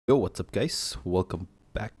Yo, what's up guys? Welcome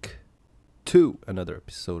back to another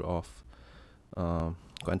episode of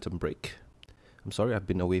Quantum Break. I'm sorry I've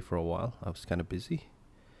been away for a while. I was kind of busy.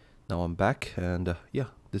 Now I'm back and yeah,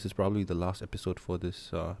 this is probably the last episode for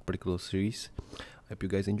this particular series. I hope you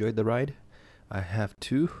guys enjoyed the ride. I have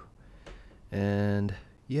too. And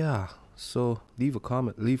yeah, so leave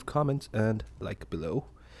comments and like below.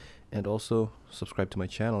 And also subscribe to my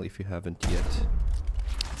channel if you haven't yet.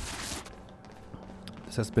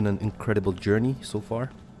 This has been an incredible journey so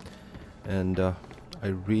far, and I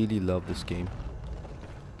really love this game.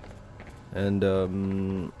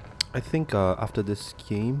 And I think after this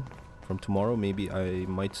game, from tomorrow, maybe I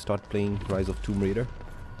might start playing Rise of Tomb Raider.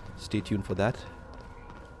 Stay tuned for that.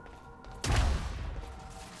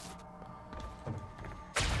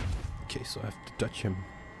 Okay, so I have to touch him.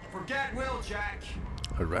 Forget Will, Jack.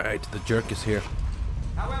 Alright, the jerk is here.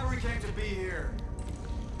 However we came to be here,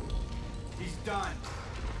 he's done.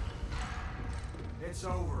 It's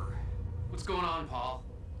over. What's going on, Paul?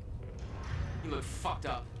 You look fucked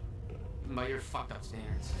up. By your fucked up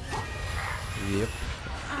standards. Yep.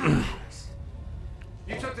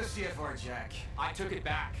 You took the CFR, Jack. I took it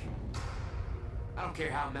back. I don't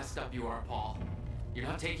care how messed up you are, Paul. You're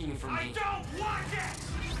not taking it from me. I don't want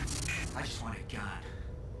it! I just want it gone.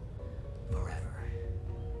 Forever.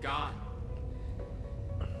 Gone.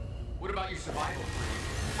 What about your survival plan?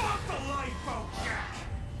 Fuck the lifeboat, Jack!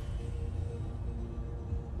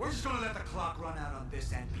 We're just gonna let the clock run out on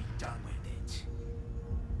this and be done with it.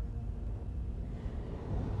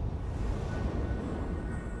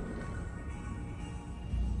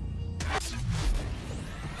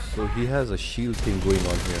 So he has a shield thing going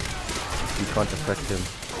on here. We can't affect him.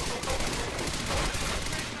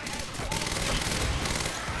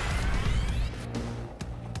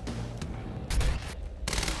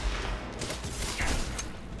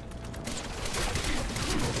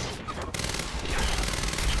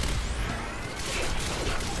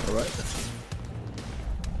 Alright.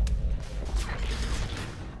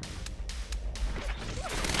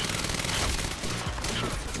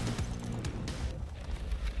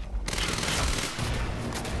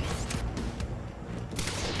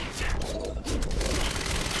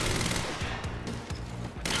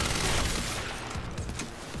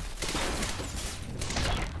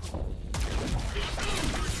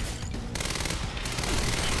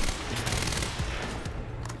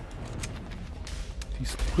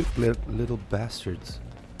 These quick little bastards.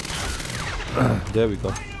 There we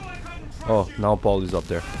go. Oh, now Paul is up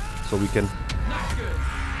there. So we can...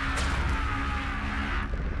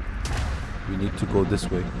 We need to go this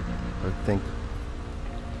way, I think.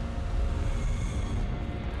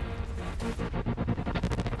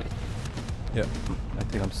 Yeah, I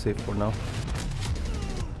think I'm safe for now.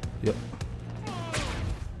 Yep.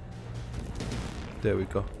 There we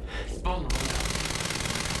go.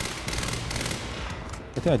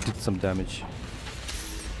 I think I did some damage.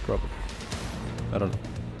 Probably. I don't know.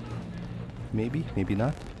 Maybe, maybe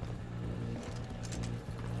not.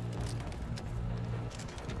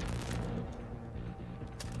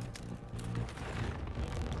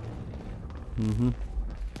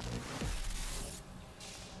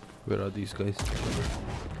 Where are these guys?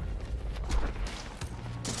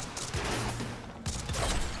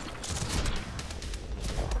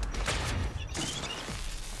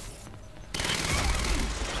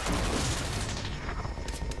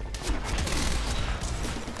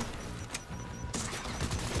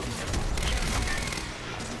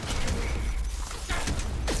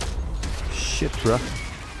 Shit, bruh.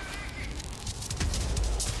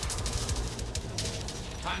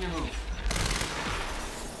 Time to move.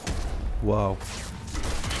 Wow.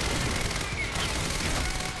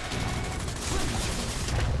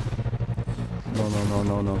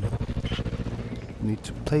 No. Need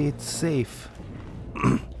to play it safe.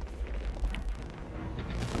 Need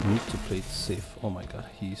to play it safe. Oh my god,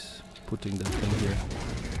 he's putting that thing here.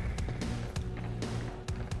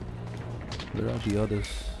 Where are the others?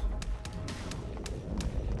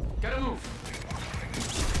 Gotta move.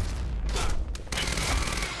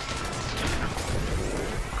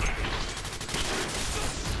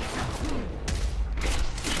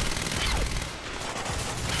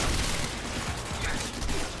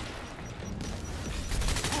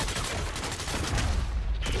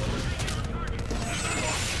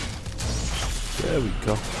 There we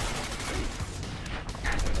go.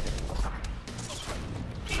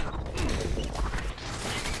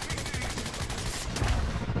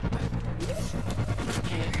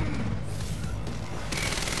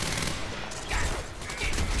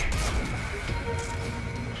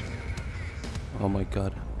 Oh my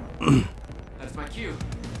god. That's my cue.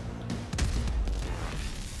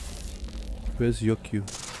 Where's Yokyu?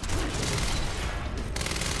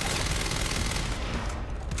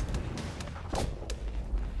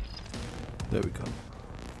 There we go.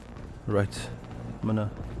 Right. I'm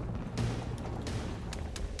gonna...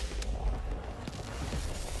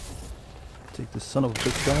 take this son of a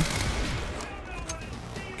bitch down.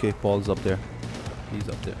 Okay, Paul's up there. He's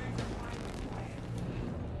up there.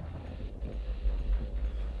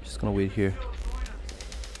 Just gonna wait here.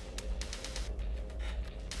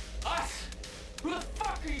 Us? Who the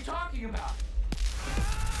fuck are you talking about?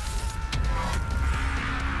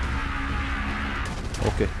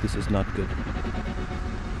 Okay, this is not good.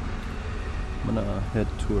 I'm gonna head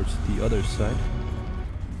towards the other side.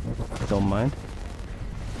 I don't mind.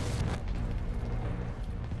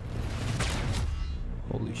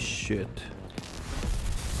 Holy shit.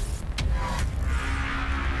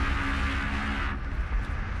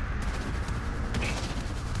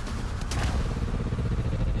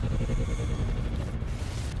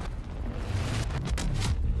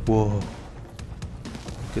 Whoa. Look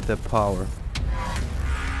at that power.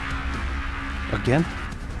 Again?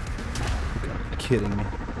 You gotta be kidding me.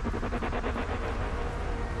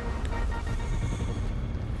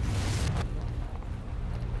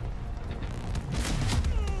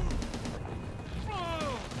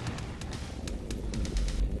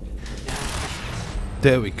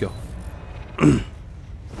 There we go.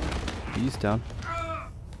 He's down.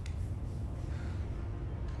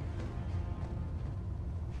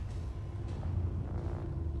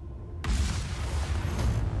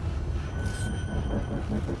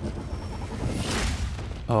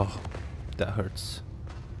 Oh, that hurts.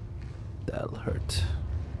 That'll hurt.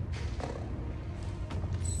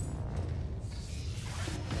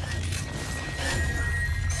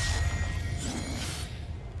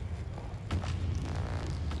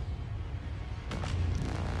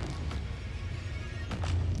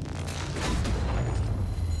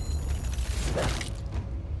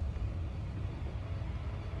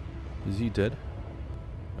 Is he dead?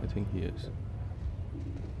 I think he is.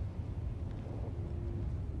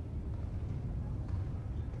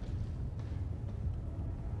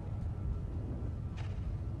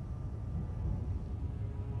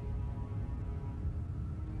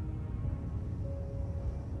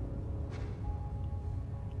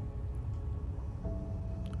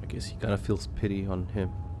 I guess he kind of feels pity on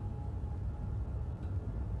him.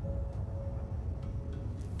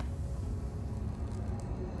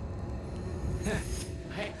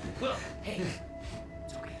 Hey, Will, hey.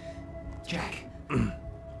 It's okay. Jack.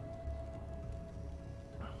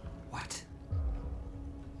 What?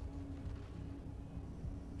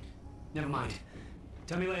 Never mind.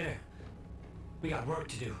 Tell me later. We got work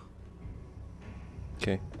to do.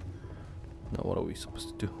 Okay. Now what are we supposed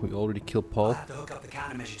to do? We already killed Paul. I'll have to hook up the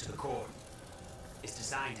countermeasure to the core. It's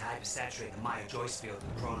designed to hypersaturate the Maya Joyce field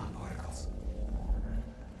with chronon particles.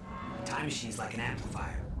 The time machine's like an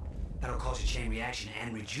amplifier. That'll cause a chain reaction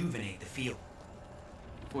and rejuvenate the field.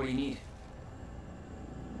 What do you need?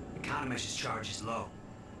 The countermeasure's charge is low.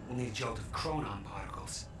 We'll need a jolt of chronon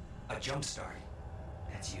particles. A jump start.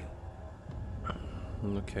 That's you.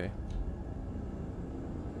 Okay.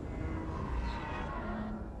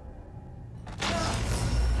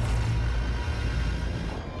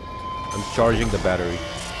 I'm charging the battery.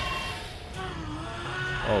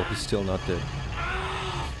 Oh, he's still not dead.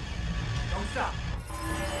 Don't stop.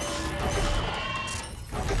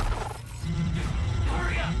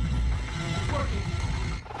 Hurry up! It's working.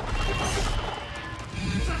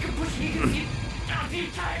 It's like I'm pushing against the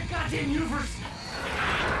entire goddamn universe.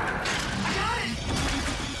 I got it!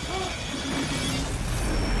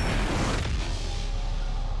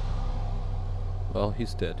 Well,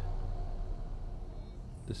 he's dead.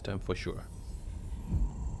 This time for sure.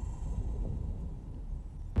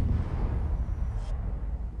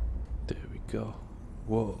 There we go.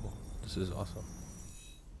 Whoa, this is awesome.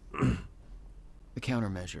 The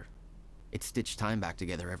countermeasure. It stitched time back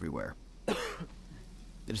together everywhere. The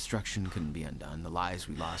destruction couldn't be undone. The lives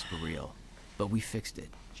we lost were real. But we fixed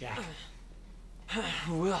it. Jack.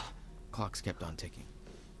 Will, Clocks kept on ticking.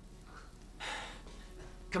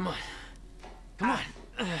 come on. Come on.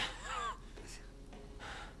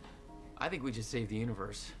 I think we just saved the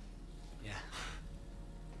universe. Yeah.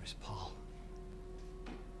 Where's Paul?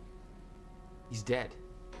 He's dead.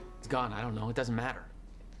 He's gone. I don't know. It doesn't matter.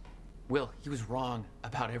 Will, he was wrong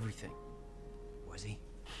about everything. Was he?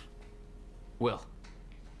 Will.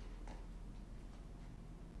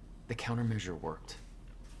 The countermeasure worked.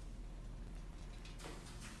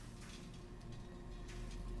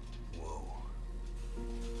 Whoa.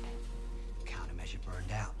 Countermeasure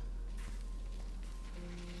burned out.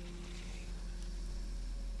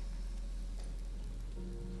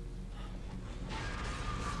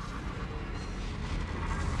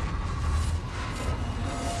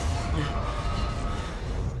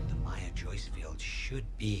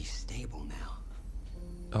 should be stable now.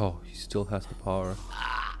 Oh, he still has the power.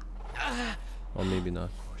 Or maybe not.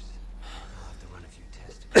 Of course, I'll have to run a few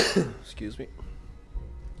tests. Excuse me.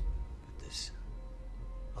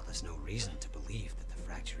 But there's no reason to believe that the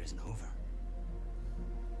fracture isn't over.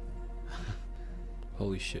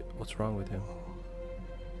 Holy shit, what's wrong with him?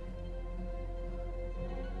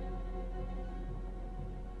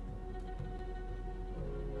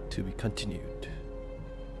 To be continued,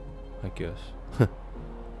 I guess.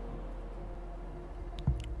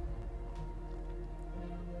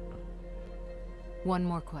 One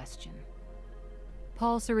more question.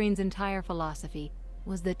 Paul Serene's entire philosophy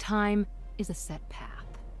was that time is a set path,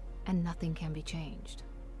 and nothing can be changed.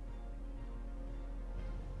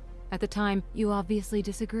 At the time, you obviously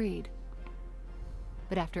disagreed.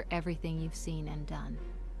 But after everything you've seen and done,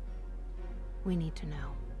 we need to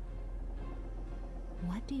know.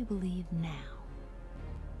 What do you believe now?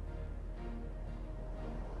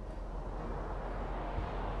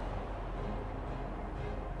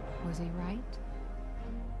 Was he right?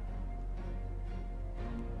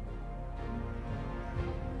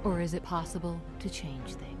 Or is it possible to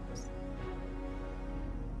change things?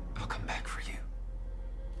 I'll come back for you.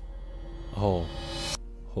 Oh,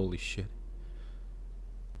 holy shit.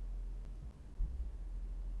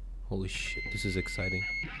 Holy shit, this is exciting.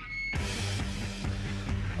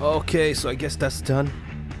 Okay, so I guess that's done.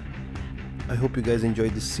 I hope you guys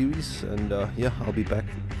enjoyed this series, and yeah, I'll be back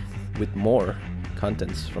with more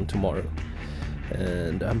contents from tomorrow.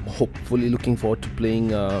 And I'm hopefully looking forward to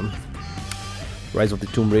playing Rise of the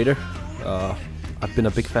Tomb Raider. I've been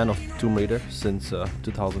a big fan of Tomb Raider since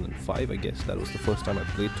 2005, I guess. That was the first time I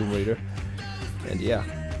played Tomb Raider. And yeah,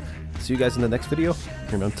 see you guys in the next video.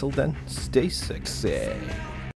 And until then, stay sexy.